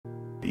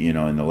You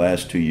know, in the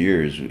last 2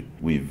 years,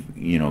 we've,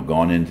 you know,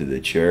 gone into the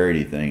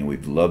charity thing.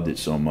 We've loved it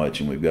so much,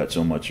 and we've got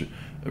so much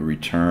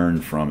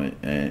return from it,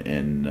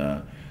 and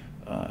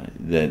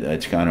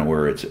that's kind of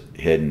where it's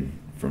heading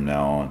from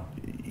now on.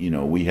 You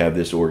know, we have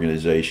this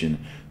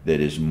organization that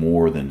is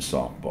more than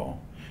softball.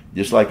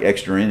 Just like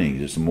extra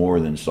innings, it's more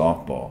than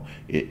softball.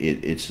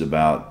 It's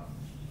about,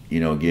 you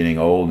know, getting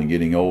old and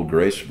getting old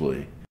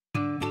gracefully.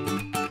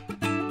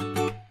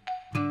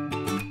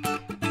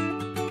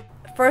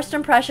 First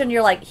impression,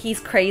 you're like, he's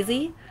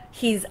crazy,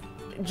 he's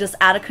just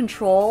out of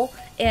control.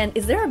 And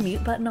is there a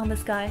mute button on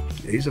this guy?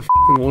 He's a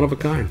f***ing one of a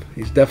kind.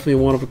 He's definitely a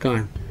one of a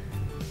kind.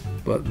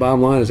 But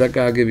bottom line is that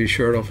guy will give you a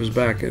shirt off his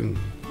back, and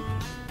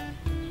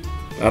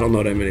I don't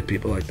know that many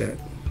people like that.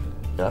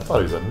 Yeah, I thought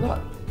he was a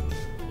nut.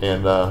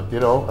 And,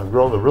 you know, I've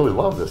grown to really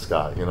love this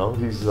guy. You know,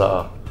 he's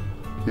got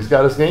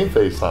his game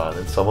face on,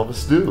 and some of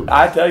us do.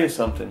 I tell you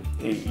something,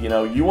 you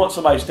know, you want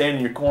somebody standing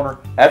in your corner,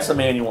 that's the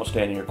man you want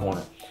standing in your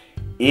corner.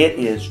 It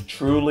is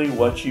truly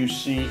what you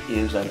see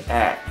is an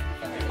act.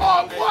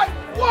 Oh, what?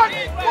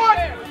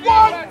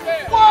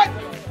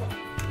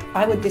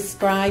 I would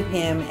describe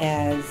him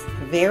as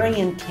very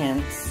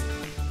intense,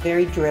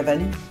 very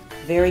driven,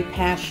 very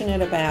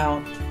passionate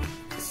about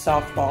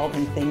softball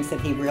and things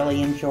that he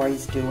really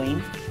enjoys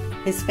doing.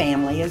 His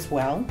family as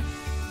well.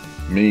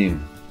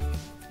 Mean.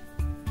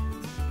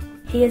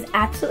 He is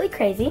absolutely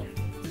crazy.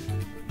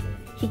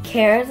 He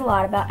cares a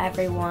lot about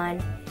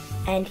everyone,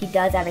 and he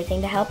does everything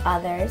to help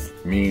others.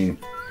 Mean.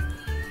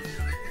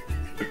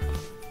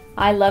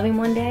 I love him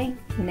one day,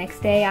 the next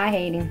day I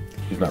hate him.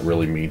 He's not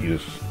really mean,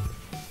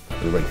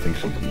 everybody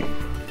thinks he's mean.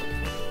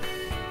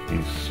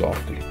 He's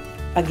softy.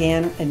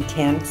 Again,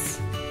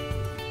 intense.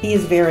 He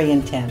is very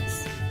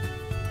intense.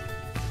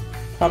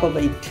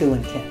 Probably too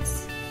intense.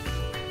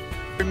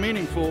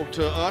 Meaningful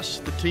to us,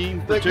 the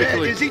team,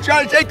 particularly. Is he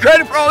trying to take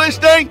credit for all this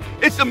thing?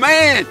 It's the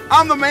man.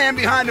 I'm the man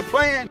behind the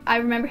plan. I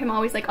remember him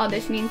always like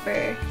auditioning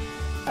for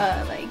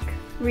like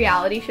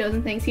reality shows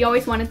and things. He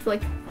always wanted to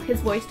like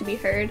his voice to be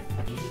heard.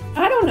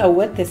 I don't know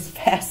what this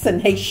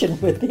fascination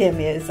with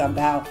him is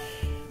about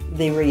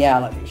the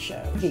reality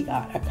show. He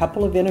got a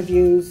couple of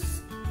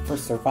interviews for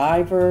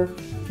Survivor,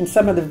 and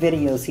some of the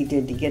videos he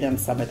did to get on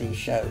some of these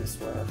shows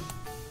were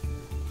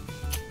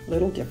a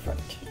little different.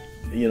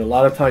 You know, a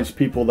lot of times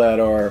people that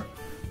are,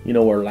 you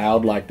know, are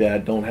loud like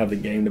that don't have the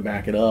game to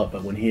back it up.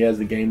 But when he has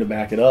the game to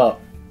back it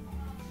up,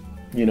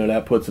 you know,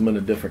 that puts him in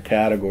a different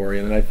category.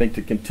 And I think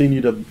to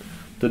continue to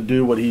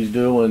do what he's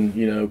doing,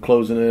 you know,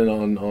 closing in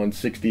on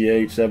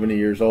 68, 70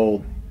 years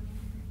old,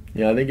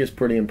 yeah, I think it's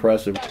pretty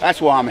impressive.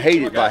 That's why I'm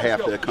hated by half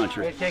of the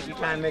country. Take your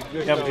time, make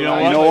good. You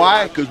know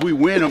why? Because we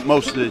win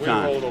most of the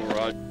time.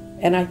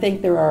 And I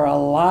think there are a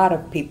lot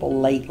of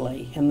people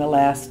lately, in the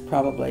last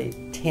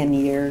probably 10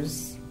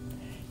 years,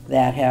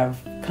 that have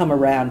come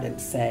around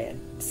and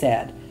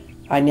said,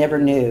 I never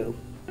knew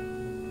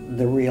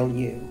the real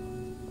you.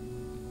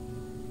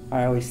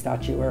 I always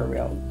thought you were a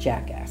real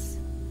jackass.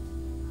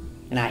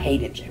 And I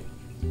hated you.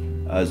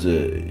 I was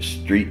a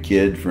street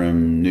kid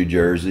from New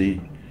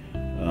Jersey.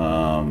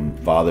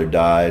 Father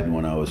died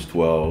when I was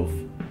 12.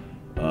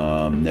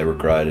 Never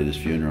cried at his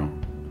funeral.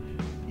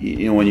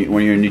 You know, when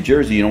you're in New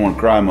Jersey, you don't want to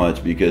cry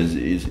much because,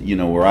 you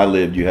know, where I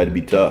lived, you had to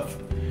be tough.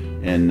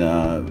 And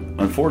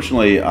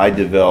unfortunately, I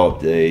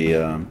developed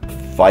a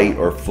fight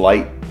or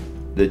flight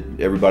that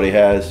everybody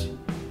has.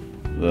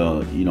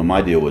 Well, you know,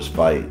 my deal was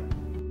fight.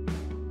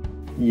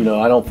 You know,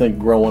 I don't think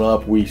growing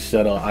up we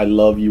said, I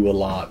love you a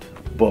lot,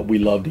 but we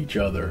loved each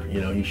other.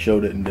 You know, he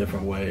showed it in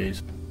different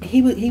ways.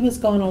 He was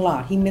gone a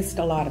lot. He missed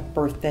a lot of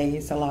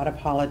birthdays, a lot of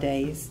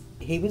holidays.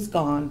 He was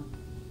gone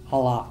a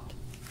lot.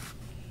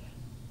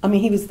 I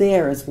mean, he was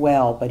there as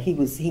well, but he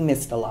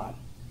missed a lot.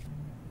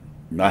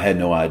 I had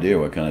no idea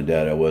what kind of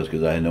dad I was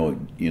because I had no,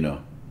 you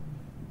know.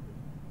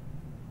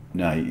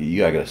 Now, you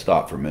got to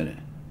stop for a minute.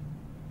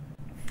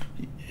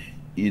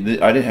 I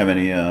didn't have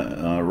any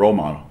role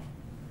model.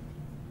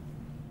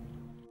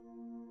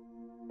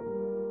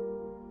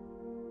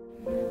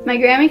 My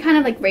Grammy kind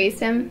of like raised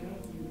him,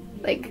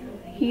 like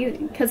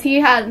because he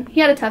had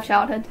a tough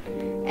childhood,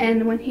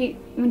 and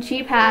when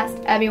she passed,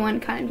 everyone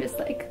kind of just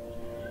like,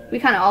 we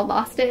kind of all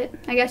lost it,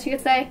 I guess you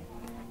could say,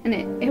 and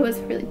it was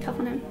really tough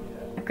on him.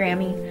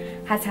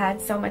 Grammy has had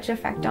so much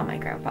effect on my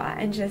grandpa,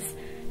 and just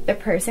the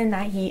person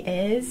that he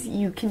is,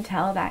 you can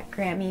tell that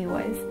Grammy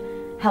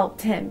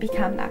helped him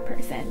become that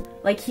person.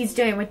 Like he's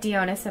doing with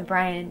Deonis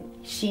O'Brien,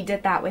 she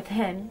did that with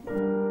him.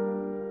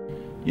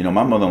 You know,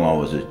 my mother-in-law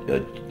was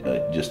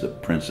just a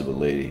prince of a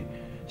lady.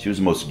 She was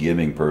the most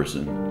giving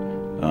person.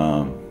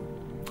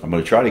 I'm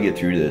going to try to get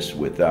through this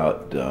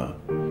without,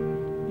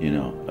 you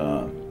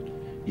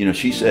know,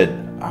 she said,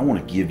 I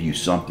want to give you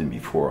something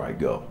before I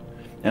go.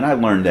 And I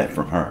learned that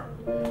from her.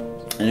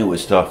 And it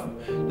was tough.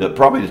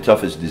 Probably the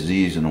toughest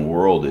disease in the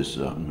world is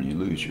when you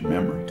lose your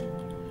memory.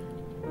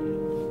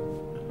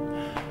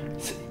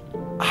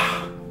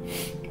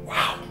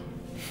 Wow.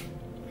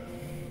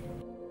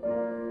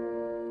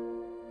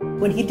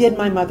 When he did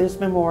my mother's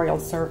memorial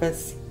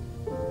service,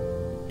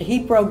 he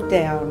broke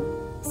down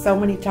so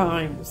many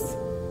times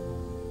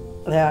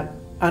that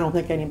I don't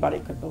think anybody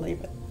could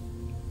believe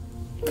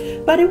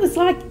it. But it was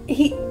like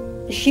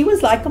she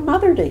was like a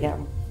mother to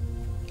him.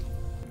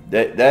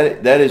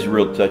 That is a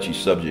real touchy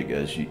subject,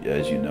 as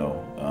you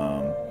know.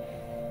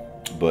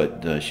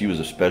 But she was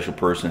a special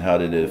person. How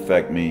did it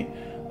affect me?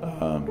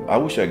 I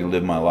wish I could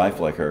live my life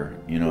like her,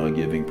 you know, a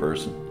giving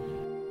person.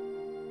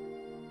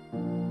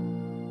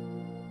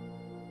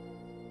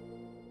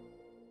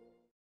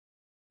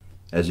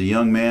 As a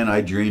young man, I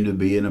dreamed of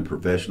being a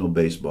professional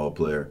baseball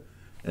player,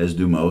 as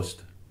do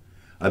most.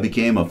 I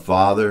became a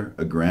father,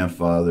 a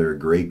grandfather, a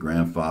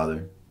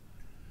great-grandfather,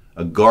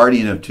 a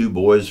guardian of 2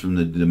 boys from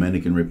the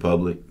Dominican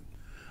Republic.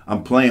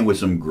 I'm playing with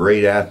some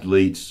great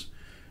athletes,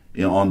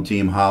 you know, on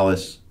Team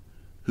Hollis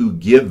who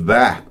give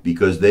back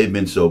because they've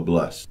been so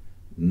blessed.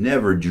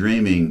 Never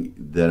dreaming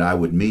that I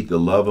would meet the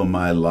love of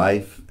my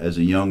life as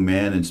a young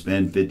man and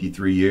spend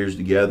 53 years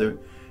together,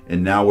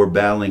 and now we're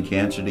battling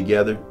cancer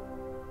together.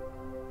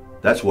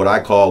 That's what I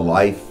call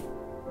life,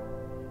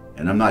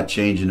 and I'm not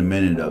changing a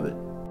minute of it.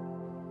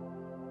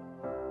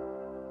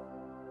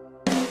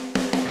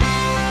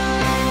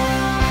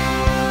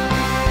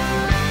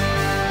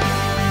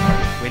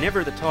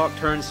 Whenever the talk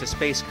turns to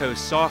Space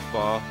Coast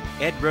softball,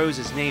 Ed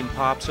Rose's name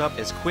pops up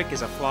as quick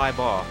as a fly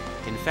ball.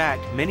 In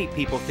fact, many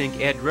people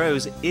think Ed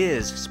Rose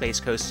is Space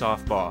Coast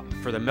softball,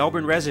 for the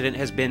Melbourne resident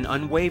has been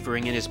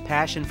unwavering in his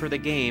passion for the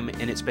game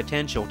and its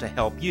potential to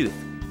help youth.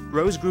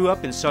 Rose grew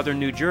up in southern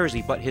New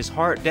Jersey, but his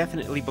heart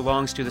definitely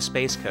belongs to the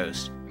Space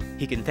Coast.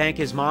 He can thank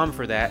his mom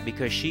for that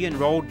because she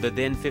enrolled the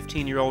then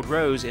 15-year-old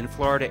Rose in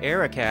Florida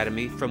Air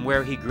Academy, from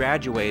where he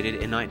graduated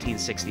in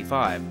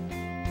 1965.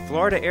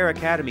 Florida Air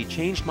Academy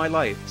changed my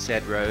life,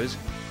 said Rose.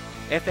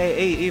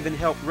 FAA even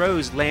helped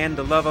Rose land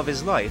the love of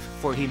his life,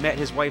 for he met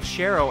his wife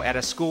Cheryl at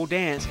a school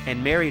dance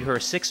and married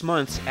her 6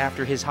 months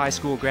after his high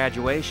school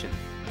graduation.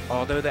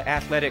 Although the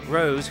athletic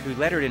Rose, who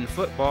lettered in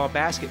football,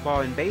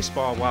 basketball, and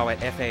baseball while at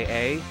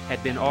FAA,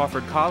 had been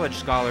offered college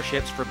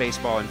scholarships for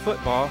baseball and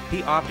football,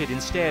 he opted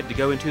instead to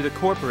go into the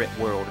corporate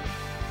world.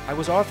 I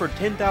was offered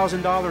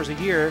 $10,000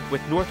 a year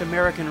with North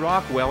American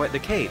Rockwell at the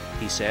Cape,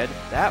 he said.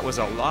 That was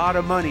a lot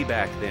of money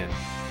back then.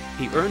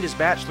 He earned his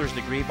bachelor's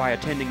degree by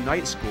attending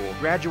night school,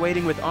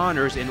 graduating with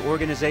honors in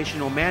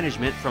organizational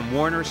management from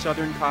Warner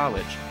Southern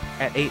College.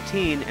 At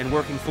 18 and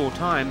working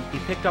full-time, he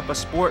picked up a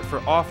sport for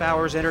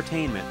off-hours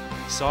entertainment,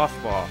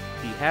 softball.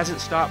 He hasn't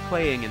stopped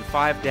playing in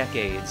 5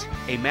 decades.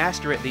 A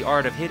master at the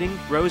art of hitting,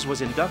 Rose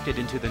was inducted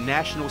into the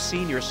National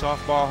Senior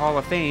Softball Hall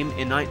of Fame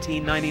in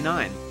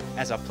 1999.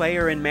 As a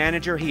player and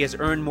manager, he has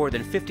earned more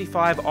than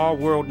 55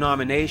 All-World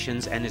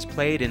nominations and has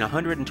played in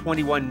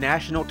 121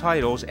 national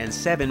titles and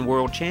 7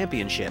 world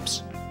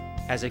championships.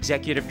 As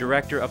executive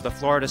director of the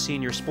Florida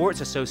Senior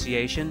Sports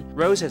Association,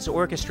 Rose has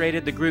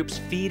orchestrated the group's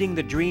Feeding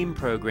the Dream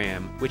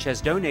program, which has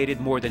donated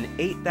more than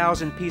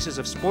 8,000 pieces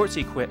of sports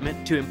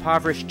equipment to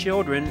impoverished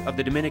children of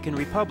the Dominican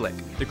Republic.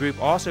 The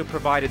group also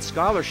provided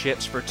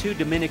scholarships for 2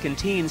 Dominican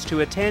teens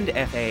to attend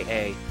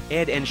FAA.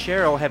 Ed and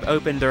Cheryl have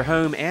opened their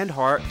home and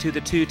heart to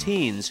the 2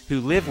 teens, who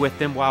live with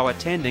them while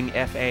attending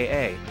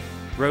FAA.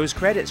 Rose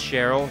credits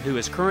Cheryl, who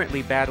is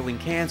currently battling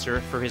cancer,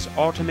 for his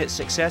ultimate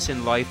success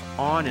in life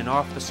on and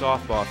off the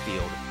softball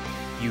field.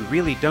 You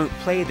really don't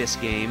play this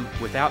game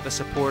without the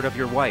support of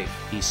your wife,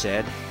 he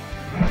said.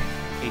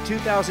 A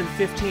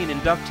 2015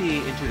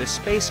 inductee into the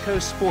Space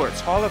Coast Sports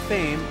Hall of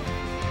Fame,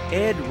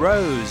 Ed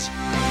Rose.